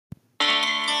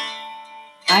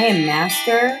I am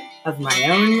master of my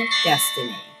own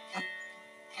destiny.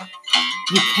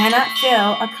 You cannot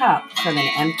fill a cup from an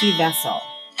empty vessel.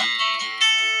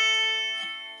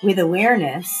 With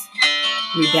awareness,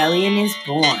 rebellion is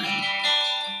born. I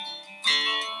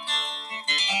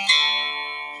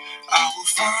will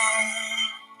find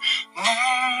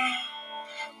my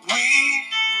way.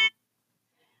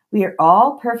 We are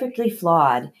all perfectly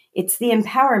flawed. It's the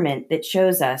empowerment that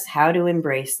shows us how to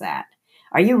embrace that.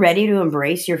 Are you ready to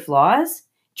embrace your flaws?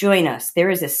 Join us. There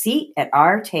is a seat at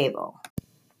our table.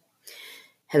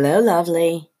 Hello,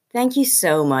 lovely. Thank you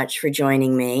so much for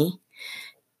joining me.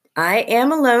 I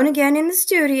am alone again in the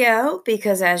studio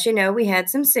because, as you know, we had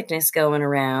some sickness going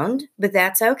around, but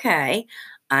that's okay.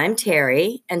 I'm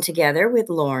Terry, and together with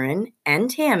Lauren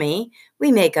and Tammy,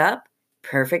 we make up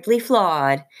Perfectly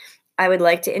Flawed. I would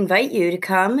like to invite you to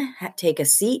come take a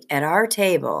seat at our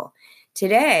table.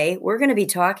 Today, we're going to be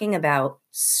talking about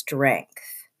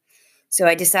strength. So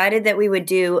I decided that we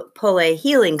would pull a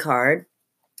healing card.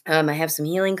 I have some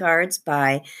healing cards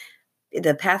by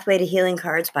The Pathway to Healing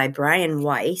cards by Brian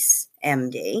Weiss,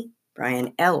 MD,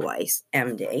 Brian L. Weiss,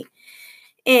 MD.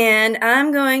 And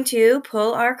I'm going to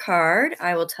pull our card.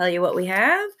 I will tell you what we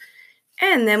have,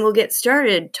 and then we'll get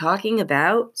started talking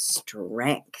about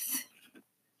strength.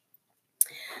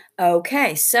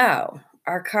 Okay, so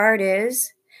our card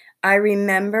is, I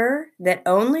remember that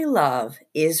only love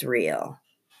is real.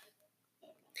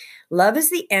 Love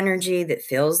is the energy that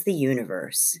fills the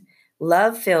universe.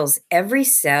 Love fills every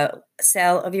cell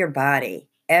of your body,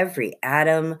 every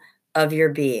atom of your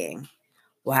being.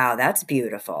 Wow, that's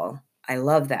beautiful. I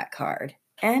love that card.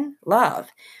 And love.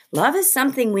 Love is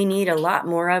something we need a lot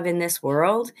more of in this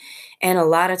world, and a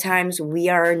lot of times we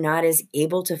are not as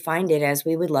able to find it as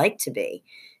we would like to be.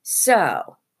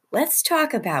 So, let's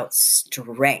talk about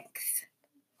strength.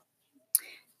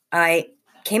 I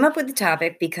came up with the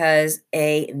topic because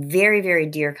a very, very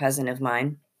dear cousin of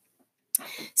mine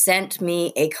sent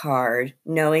me a card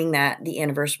knowing that the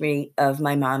anniversary of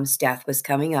my mom's death was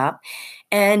coming up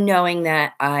and knowing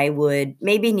that I would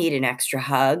maybe need an extra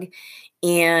hug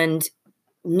and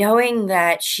knowing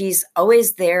that she's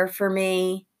always there for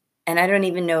me. And I don't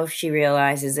even know if she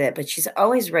realizes it, but she's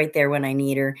always right there when I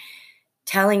need her,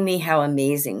 telling me how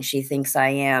amazing she thinks I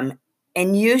am.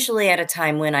 And usually at a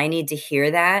time when I need to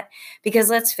hear that, because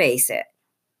let's face it,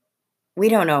 we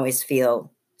don't always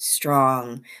feel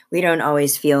strong. We don't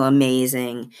always feel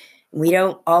amazing. We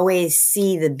don't always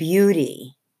see the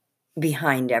beauty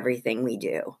behind everything we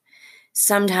do.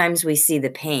 Sometimes we see the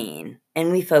pain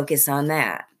and we focus on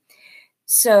that.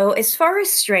 So as far as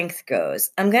strength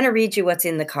goes, I'm going to read you what's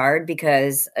in the card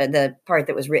because the part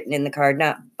that was written in the card,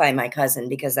 not by my cousin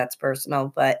because that's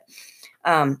personal, but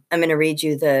I'm going to read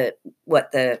you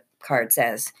what the card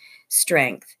says.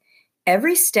 Strength.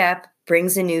 Every step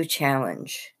brings a new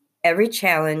challenge. Every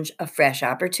challenge, a fresh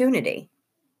opportunity.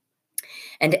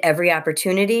 And every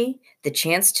opportunity, the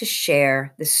chance to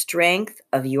share the strength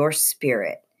of your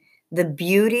spirit, the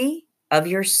beauty of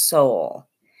your soul,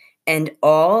 and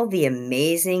all the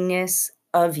amazingness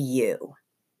of you.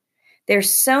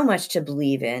 There's so much to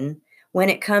believe in when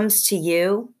it comes to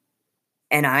you,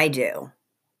 and I do.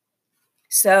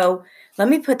 So let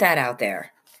me put that out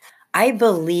there. I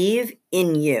believe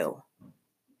in you.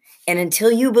 And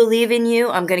until you believe in you,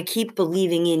 I'm going to keep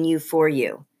believing in you for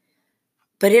you.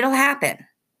 But it'll happen.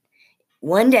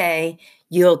 One day,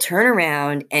 you'll turn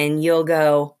around and you'll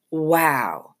go,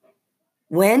 wow,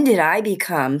 when did I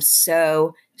become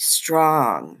so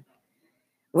strong?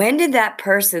 When did that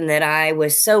person that I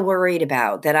was so worried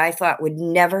about, that I thought would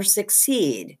never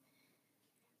succeed,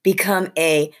 become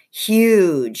a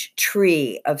huge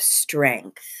tree of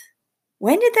strength?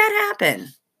 When did that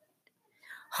happen?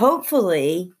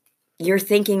 Hopefully, you're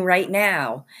thinking right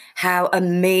now how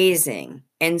amazing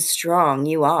and strong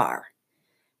you are.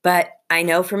 But I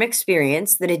know from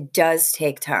experience that it does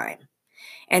take time,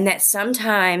 and that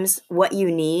sometimes what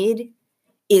you need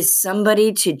is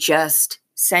somebody to just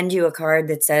send you a card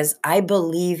that says, I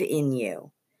believe in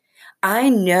you. I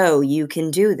know you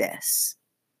can do this.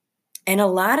 And a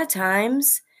lot of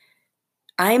times,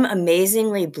 I'm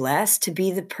amazingly blessed to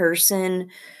be the person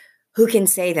who can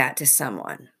say that to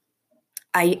someone.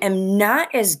 I am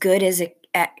not as good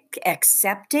at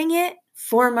accepting it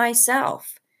for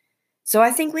myself. So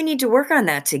I think we need to work on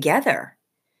that together.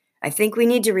 I think we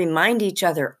need to remind each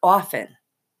other often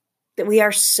that we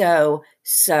are so,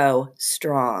 so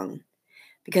strong.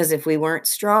 Because if we weren't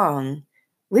strong,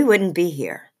 we wouldn't be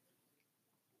here.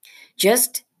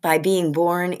 Just by being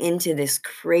born into this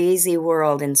crazy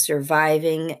world and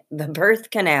surviving the birth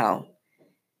canal,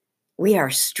 we are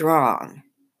strong.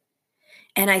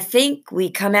 And I think we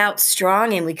come out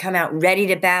strong and we come out ready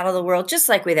to battle the world, just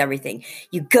like with everything.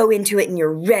 You go into it and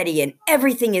you're ready and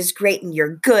everything is great and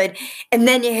you're good. And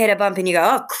then you hit a bump and you go,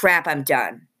 oh crap, I'm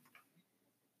done.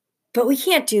 But we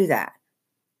can't do that.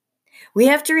 We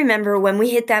have to remember when we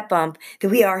hit that bump that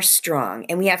we are strong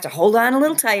and we have to hold on a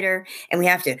little tighter and we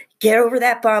have to get over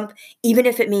that bump, even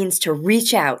if it means to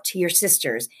reach out to your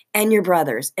sisters and your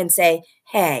brothers and say,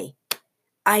 hey,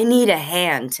 I need a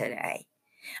hand today.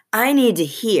 I need to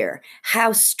hear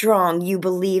how strong you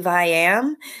believe I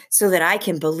am so that I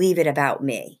can believe it about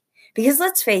me. Because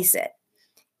let's face it,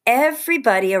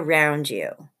 everybody around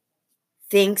you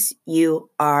thinks you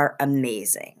are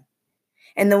amazing.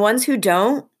 And the ones who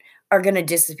don't are going to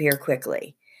disappear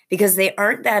quickly because they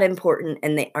aren't that important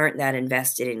and they aren't that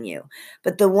invested in you.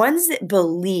 But the ones that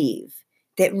believe,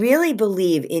 that really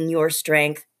believe in your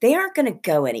strength, they aren't going to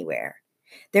go anywhere.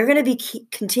 They're going to be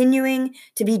continuing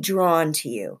to be drawn to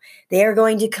you. They are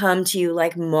going to come to you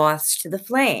like moths to the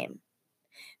flame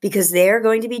because they are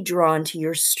going to be drawn to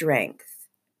your strength.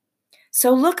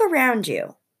 So look around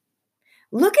you.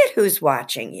 Look at who's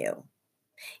watching you.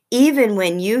 Even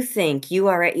when you think you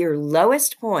are at your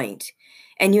lowest point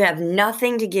and you have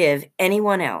nothing to give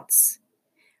anyone else,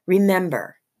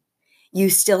 remember, you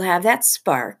still have that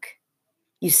spark.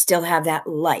 You still have that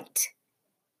light.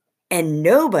 And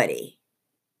nobody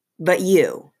but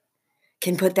you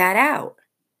can put that out.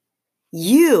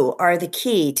 You are the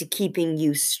key to keeping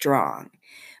you strong.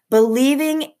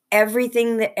 Believing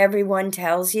everything that everyone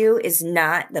tells you is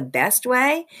not the best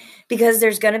way because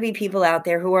there's going to be people out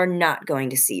there who are not going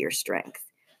to see your strength.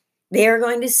 They are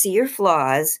going to see your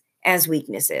flaws as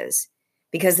weaknesses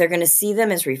because they're going to see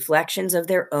them as reflections of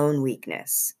their own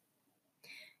weakness.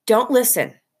 Don't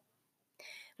listen.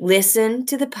 Listen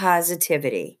to the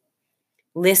positivity.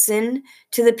 Listen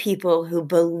to the people who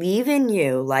believe in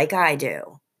you like I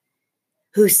do,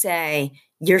 who say,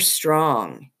 you're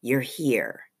strong, you're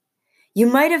here. You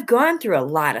might have gone through a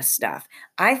lot of stuff.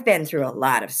 I've been through a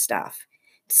lot of stuff.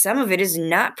 Some of it is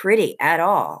not pretty at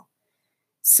all.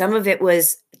 Some of it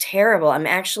was terrible. I'm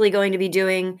actually going to be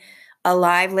doing a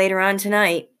live later on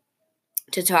tonight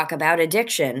to talk about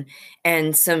addiction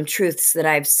and some truths that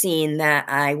I've seen that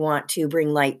I want to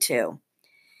bring light to.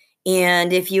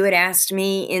 And if you had asked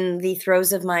me in the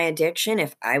throes of my addiction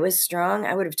if I was strong,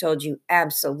 I would have told you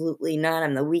absolutely not.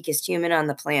 I'm the weakest human on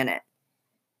the planet.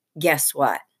 Guess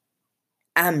what?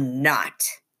 I'm not.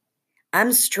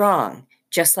 I'm strong,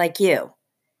 just like you.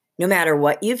 No matter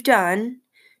what you've done,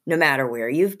 no matter where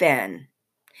you've been,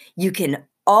 you can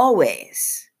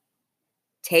always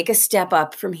take a step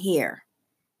up from here.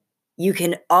 You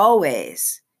can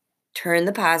always turn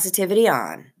the positivity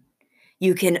on.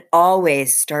 You can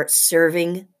always start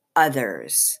serving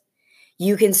others.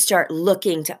 You can start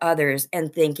looking to others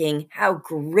and thinking how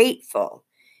grateful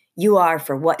you are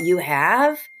for what you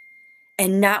have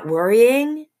and not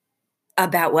worrying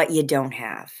about what you don't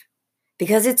have.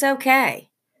 Because it's okay.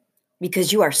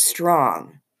 Because you are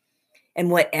strong.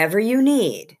 And whatever you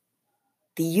need,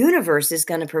 the universe is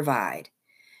going to provide.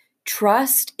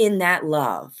 Trust in that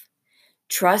love.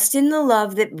 Trust in the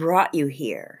love that brought you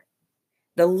here.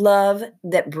 The love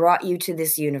that brought you to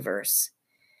this universe.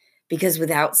 Because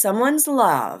without someone's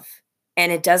love,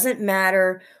 and it doesn't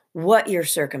matter what your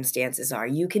circumstances are,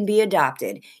 you can be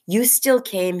adopted. You still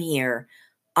came here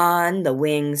on the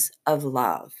wings of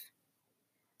love.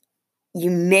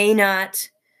 You may not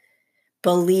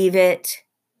believe it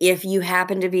if you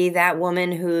happen to be that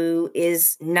woman who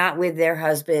is not with their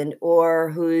husband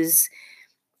or whose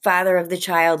father of the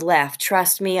child left.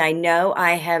 Trust me, I know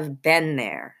I have been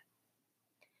there.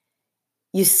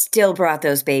 You still brought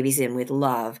those babies in with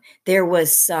love. There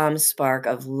was some spark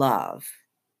of love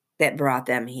that brought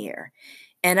them here.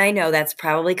 And I know that's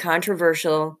probably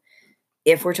controversial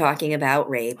if we're talking about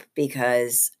rape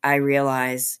because I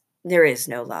realize there is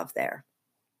no love there.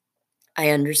 I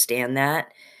understand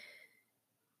that.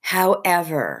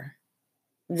 However,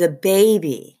 the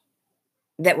baby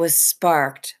that was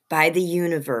sparked by the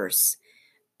universe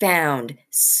found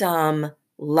some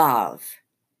love.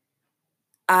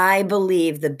 I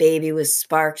believe the baby was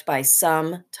sparked by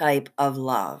some type of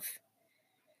love.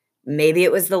 Maybe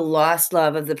it was the lost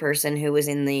love of the person who was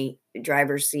in the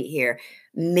driver's seat here.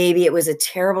 Maybe it was a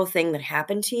terrible thing that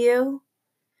happened to you,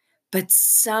 but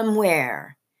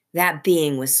somewhere that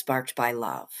being was sparked by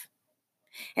love.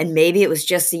 And maybe it was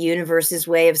just the universe's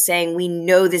way of saying, we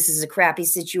know this is a crappy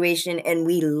situation and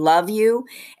we love you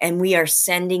and we are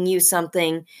sending you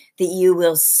something that you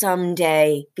will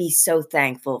someday be so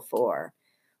thankful for.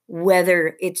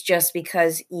 Whether it's just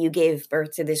because you gave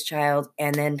birth to this child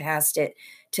and then passed it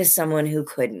to someone who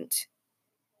couldn't.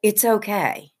 It's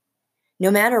okay. No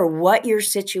matter what your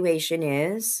situation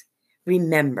is,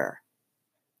 remember,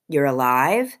 you're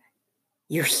alive,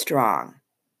 you're strong.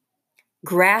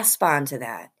 Grasp onto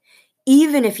that,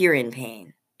 even if you're in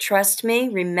pain. Trust me,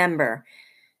 remember,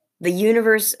 the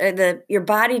universe, your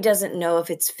body doesn't know if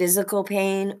it's physical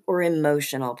pain or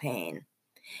emotional pain.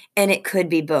 And it could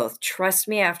be both. Trust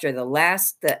me, after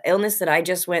the illness that I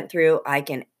just went through, I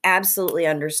can absolutely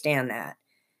understand that.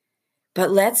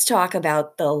 But let's talk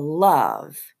about the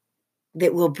love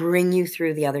that will bring you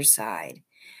through the other side.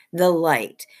 The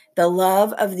light, the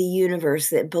love of the universe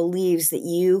that believes that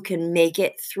you can make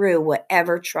it through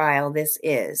whatever trial this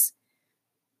is.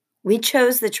 We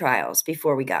chose the trials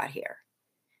before we got here.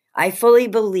 I fully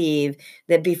believe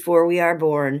that before we are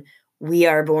born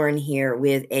here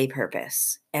with a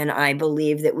purpose. And I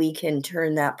believe that we can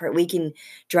we can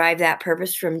drive that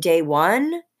purpose from day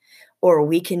one, or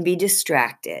we can be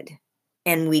distracted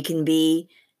and we can be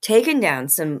taken down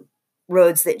some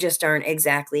roads that just aren't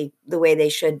exactly the way they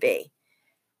should be.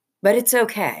 But it's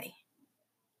okay.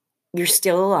 You're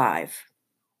still alive.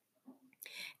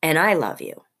 And I love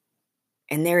you.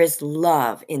 And there is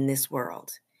love in this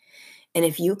world. And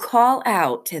if you call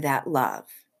out to that love,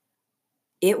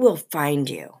 it will find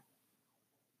you.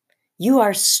 You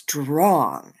are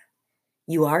strong.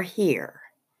 You are here.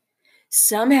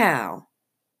 Somehow,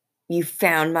 you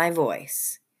found my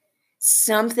voice.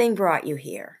 Something brought you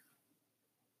here.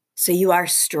 So you are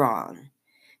strong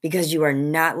because you are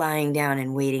not lying down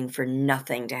and waiting for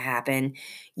nothing to happen.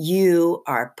 You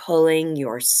are pulling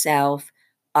yourself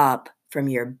up from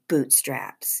your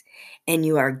bootstraps and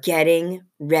you are getting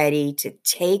ready to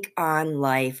take on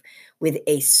life with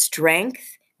a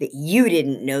strength that you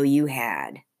didn't know you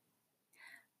had.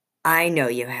 I know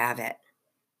you have it.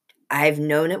 I've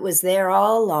known it was there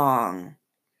all along.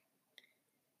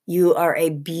 You are a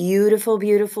beautiful,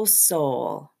 beautiful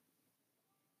soul,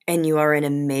 and you are an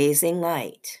amazing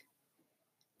light.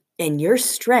 And your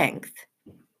strength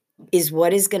is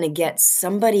what is going to get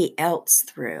somebody else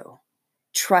through.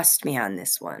 Trust me on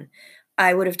this one.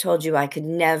 I would have told you I could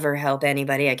never help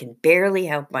anybody. I can barely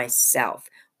help myself.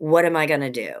 What am I going to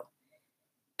do?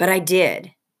 But I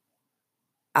did.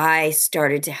 I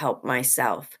started to help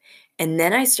myself. And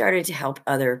then I started to help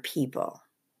other people.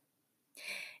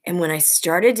 And when I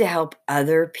started to help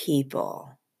other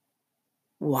people,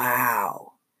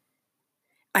 wow,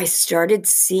 I started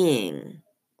seeing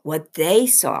what they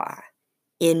saw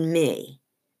in me.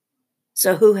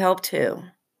 So who helped who?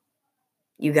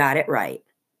 You got it right.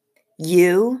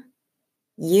 You,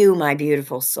 my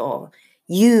beautiful soul,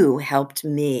 you helped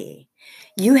me.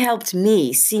 You helped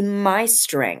me see my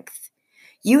strength.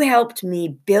 You helped me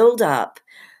build up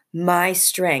my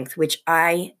strength, which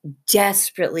I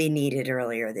desperately needed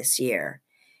earlier this year.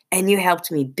 And you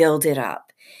helped me build it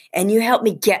up. And you helped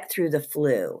me get through the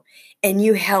flu. And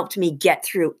you helped me get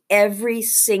through every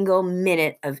single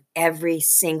minute of every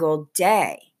single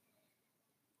day.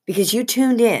 Because you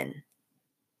tuned in.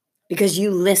 Because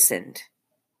you listened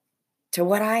to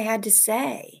what I had to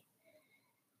say.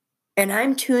 And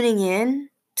I'm tuning in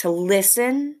to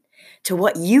listen to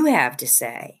what you have to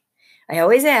say. I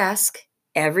always ask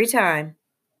every time,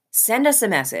 send us a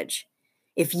message.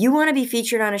 If you want to be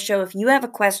featured on a show, if you have a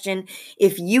question,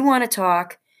 if you want to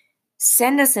talk,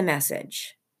 send us a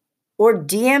message. Or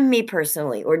DM me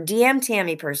personally, or DM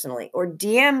Tammy personally, or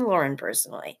DM Lauren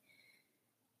personally.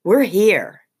 We're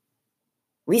here.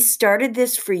 We started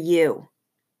this for you.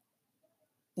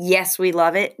 Yes, we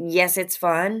love it. Yes, it's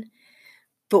fun.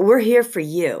 But we're here for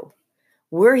you.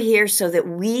 We're here so that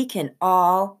we can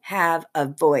all have a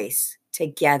voice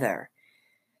together.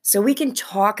 So we can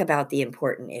talk about the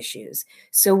important issues.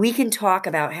 So we can talk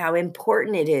about how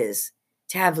important it is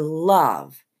to have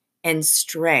love and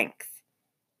strength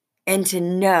and to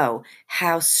know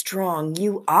how strong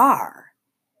you are.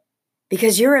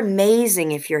 Because you're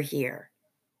amazing if you're here.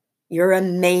 You're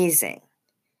amazing.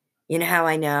 You know how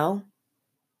I know?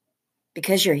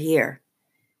 Because you're here.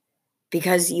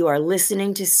 Because you are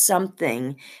listening to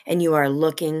something and you are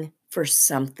looking for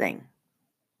something.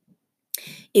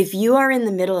 If you are in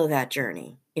the middle of that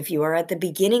journey, if you are at the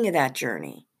beginning of that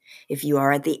journey, if you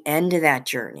are at the end of that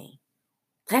journey,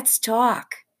 let's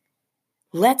talk.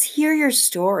 Let's hear your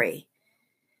story.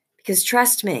 Because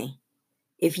trust me,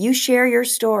 if you share your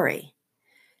story,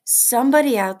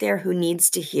 somebody out there who needs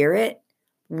to hear it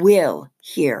will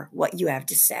hear what you have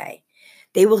to say.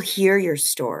 They will hear your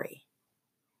story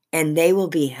and they will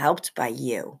be helped by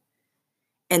you.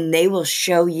 And they will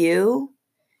show you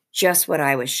just what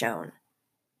I was shown.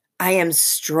 I am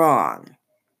strong.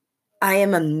 I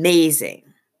am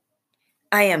amazing.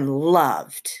 I am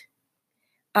loved.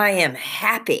 I am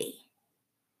happy.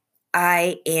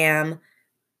 I am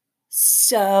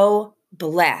so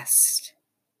blessed.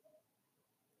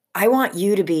 I want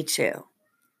you to be too.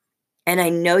 And I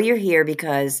know you're here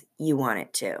because you want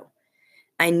it to.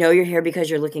 I know you're here because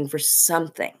you're looking for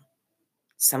something,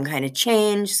 some kind of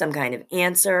change, some kind of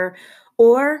answer,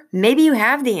 or maybe you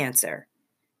have the answer.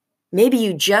 Maybe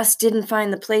you just didn't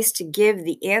find the place to give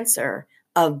the answer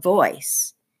a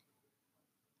voice.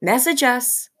 Message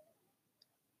us.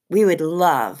 We would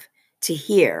love to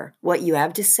hear what you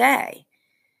have to say.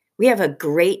 We have a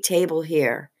great table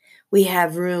here. We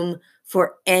have room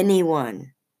for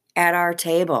anyone at our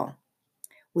table.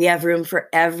 We have room for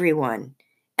everyone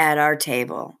at our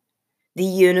table. The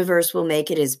universe will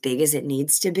make it as big as it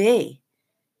needs to be.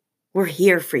 We're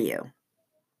here for you.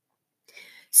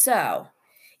 So,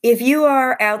 if you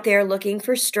are out there looking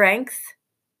for strength,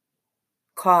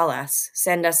 call us,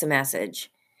 send us a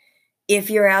message. If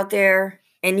you're out there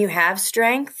and you have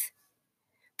strength,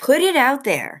 put it out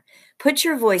there. Put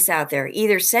your voice out there.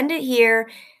 Either send it here,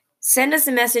 send us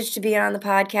a message to be on the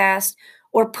podcast,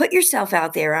 or put yourself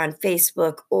out there on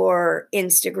Facebook or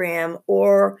Instagram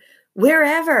or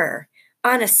wherever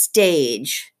on a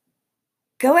stage.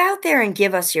 Go out there and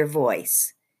give us your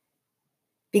voice.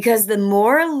 Because the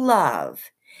more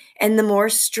love and the more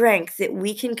strength that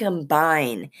we can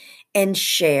combine and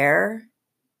share,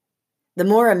 the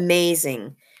more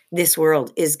amazing this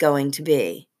world is going to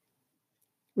be.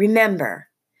 Remember,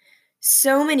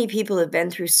 so many people have been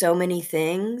through so many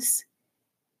things,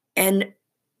 and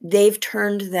they've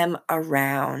turned them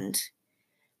around.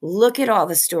 Look at all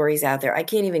the stories out there. I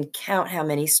can't even count how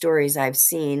many stories I've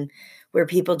seen where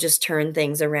people just turn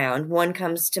things around. One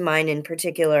comes to mind in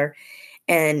particular,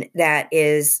 and that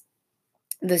is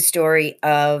the story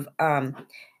of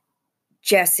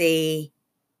Jesse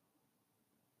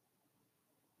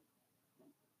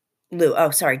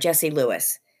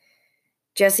Lewis.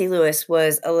 Jesse Lewis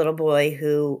was a little boy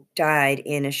who died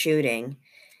in a shooting,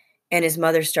 and his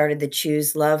mother started the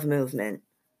Choose Love movement.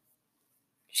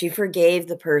 She forgave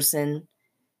the person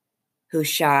who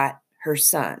shot her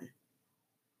son,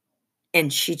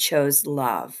 and she chose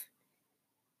love.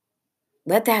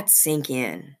 Let that sink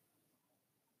in.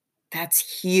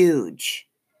 That's huge.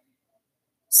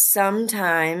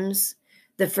 Sometimes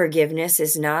the forgiveness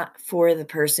is not for the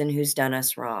person who's done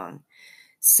us wrong.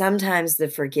 Sometimes the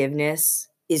forgiveness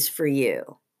is for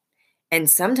you. And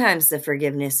sometimes the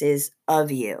forgiveness is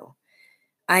of you.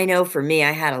 I know for me,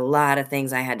 I had a lot of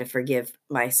things I had to forgive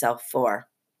myself for.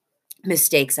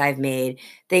 Mistakes I've made,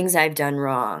 things I've done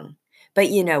wrong. But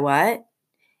you know what?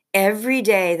 Every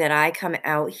day that I come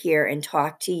out here and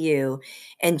talk to you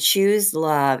and choose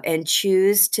love and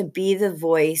choose to be the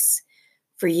voice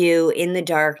for you in the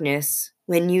darkness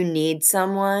when you need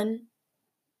someone,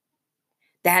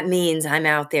 that means I'm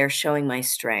out there showing my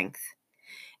strength.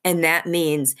 And that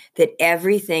means that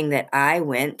everything that I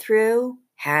went through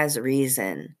has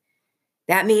reason.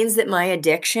 That means that my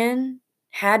addiction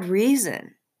had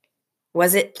reason.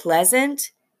 Was it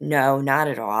pleasant? No, not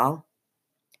at all.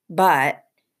 But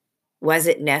was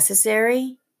it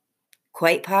necessary?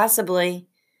 Quite possibly.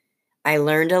 I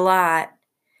learned a lot.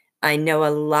 I know a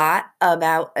lot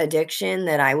about addiction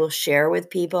that I will share with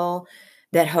people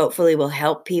that hopefully will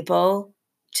help people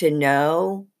to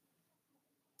know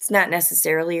it's not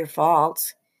necessarily your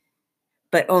fault,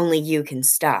 but only you can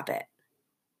stop it.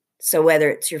 So whether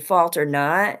it's your fault or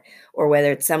not, or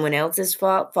whether it's someone else's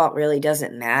fault really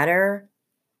doesn't matter.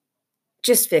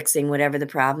 Just fixing whatever the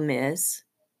problem is.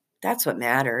 That's what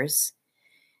matters.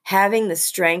 Having the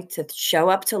strength to show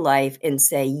up to life and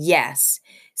say, yes,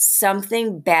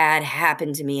 something bad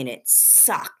happened to me and it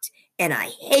sucked and I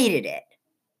hated it,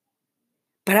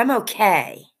 but I'm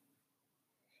okay.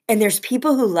 And there's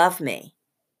people who love me.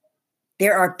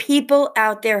 There are people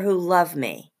out there who love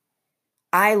me.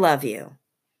 I love you.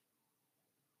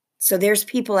 So there's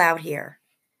people out here.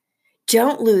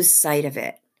 Don't lose sight of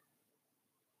it.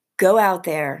 Go out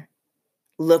there,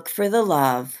 look for the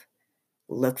love,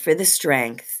 look for the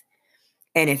strength.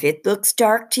 And if it looks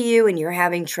dark to you and you're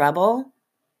having trouble,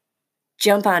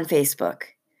 jump on Facebook.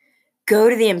 Go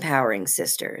to the Empowering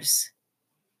Sisters.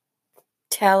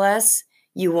 Tell us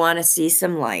you want to see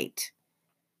some light.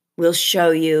 We'll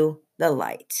show you the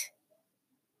light.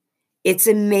 It's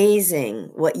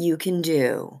amazing what you can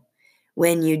do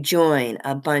when you join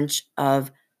a bunch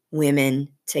of women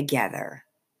together.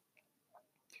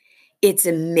 It's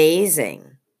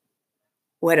amazing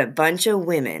what a bunch of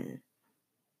women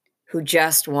who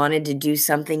just wanted to do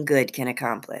something good can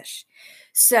accomplish.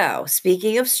 So,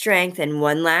 speaking of strength, and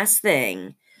one last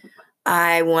thing,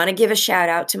 I want to give a shout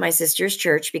out to my sister's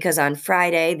church because on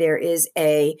Friday there is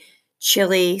a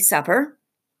chili supper.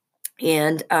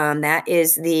 And that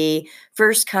is the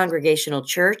First Congregational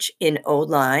Church in Old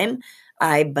Lyme.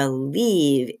 I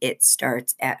believe it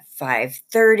starts at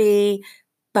 5:30,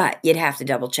 but you'd have to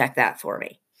double check that for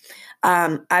me.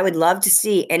 I would love to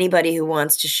see anybody who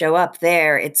wants to show up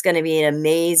there. It's going to be an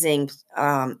amazing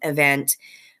event.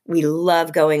 We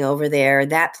love going over there.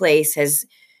 That place has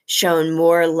shown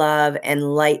more love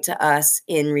and light to us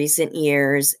in recent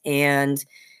years. And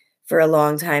for a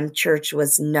long time, church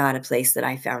was not a place that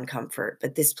I found comfort,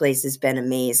 but this place has been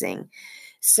amazing.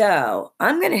 So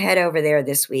I'm going to head over there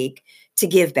this week to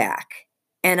give back.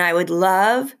 And I would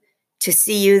love to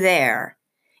see you there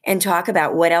and talk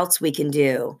about what else we can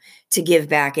do to give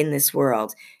back in this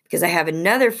world. Because I have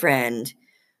another friend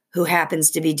who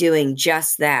happens to be doing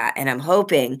just that. And I'm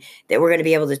hoping that we're going to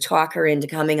be able to talk her into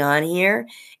coming on here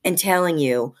and telling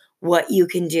you what you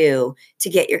can do to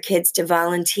get your kids to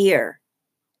volunteer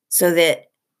so that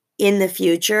in the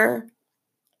future,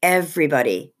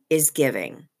 everybody is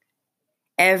giving.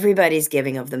 Everybody's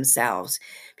giving of themselves,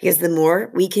 because the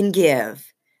more we can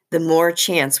give, the more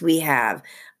chance we have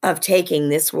of taking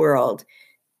this world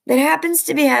that happens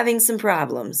to be having some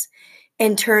problems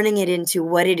and turning it into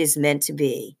what it is meant to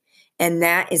be. And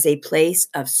that is a place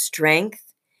of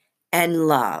strength and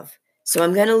love. So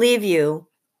I'm going to leave you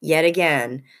yet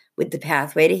again with the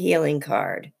Pathway to Healing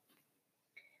card.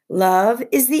 Love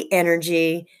is the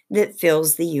energy that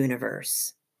fills the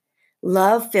universe.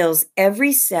 Love fills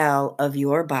every cell of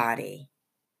your body,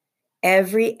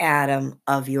 every atom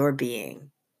of your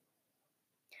being.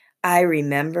 I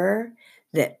remember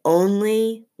that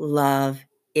only love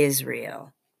is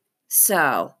real.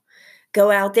 So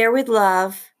go out there with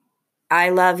love. I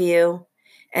love you.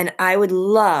 And I would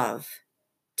love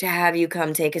to have you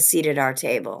come take a seat at our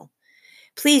table.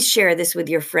 Please share this with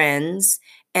your friends.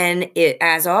 And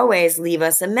as always, leave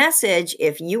us a message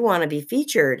if you want to be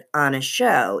featured on a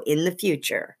show in the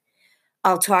future.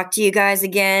 I'll talk to you guys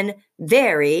again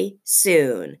very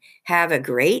soon. Have a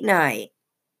great night.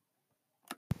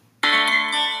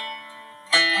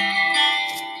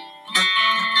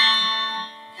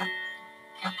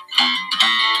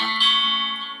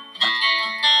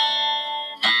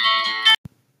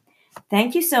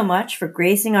 Thank you so much for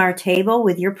gracing our table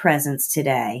with your presence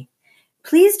today.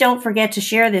 Please don't forget to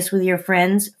share this with your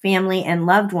friends, family, and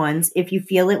loved ones if you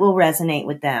feel it will resonate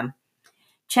with them.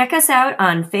 Check us out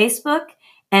on Facebook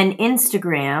and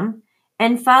Instagram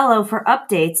and follow for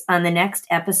updates on the next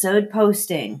episode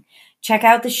posting. Check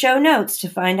out the show notes to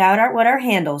find out what our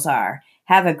handles are.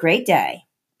 Have a great day.